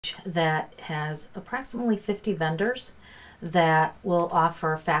that has approximately 50 vendors that will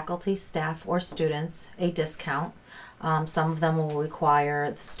offer faculty, staff, or students a discount. Some of them will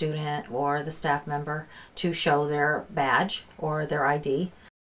require the student or the staff member to show their badge or their ID.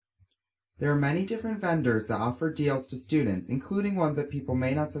 There are many different vendors that offer deals to students, including ones that people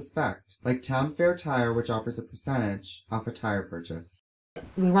may not suspect, like Town Fair Tire, which offers a percentage off a tire purchase.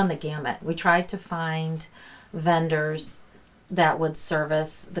 We run the gamut. We tried to find vendors that would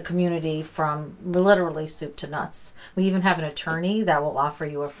service the community from literally soup to nuts. We even have an attorney that will offer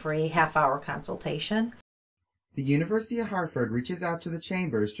you a free half-hour consultation. The University of Hartford reaches out to the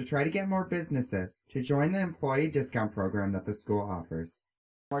chambers to try to get more businesses to join the employee discount program that the school offers.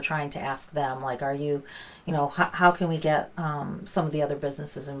 We're trying to ask them, like, are you, how can we get some of the other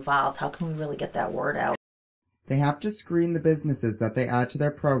businesses involved? How can we really get that word out? They have to screen the businesses that they add to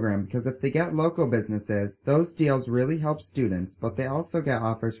their program because if they get local businesses, those deals really help students, but they also get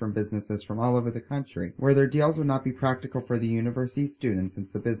offers from businesses from all over the country, where their deals would not be practical for the university students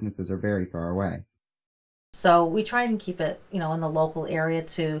since the businesses are very far away. So we try and keep it, in the local area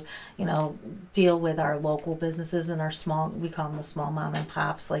to, deal with our local businesses and our small, we call them the small mom and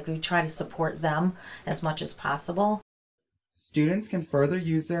pops. Like, we try to support them as much as possible. Students can further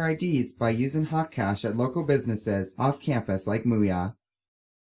use their IDs by using hot cash at local businesses off campus like Muya.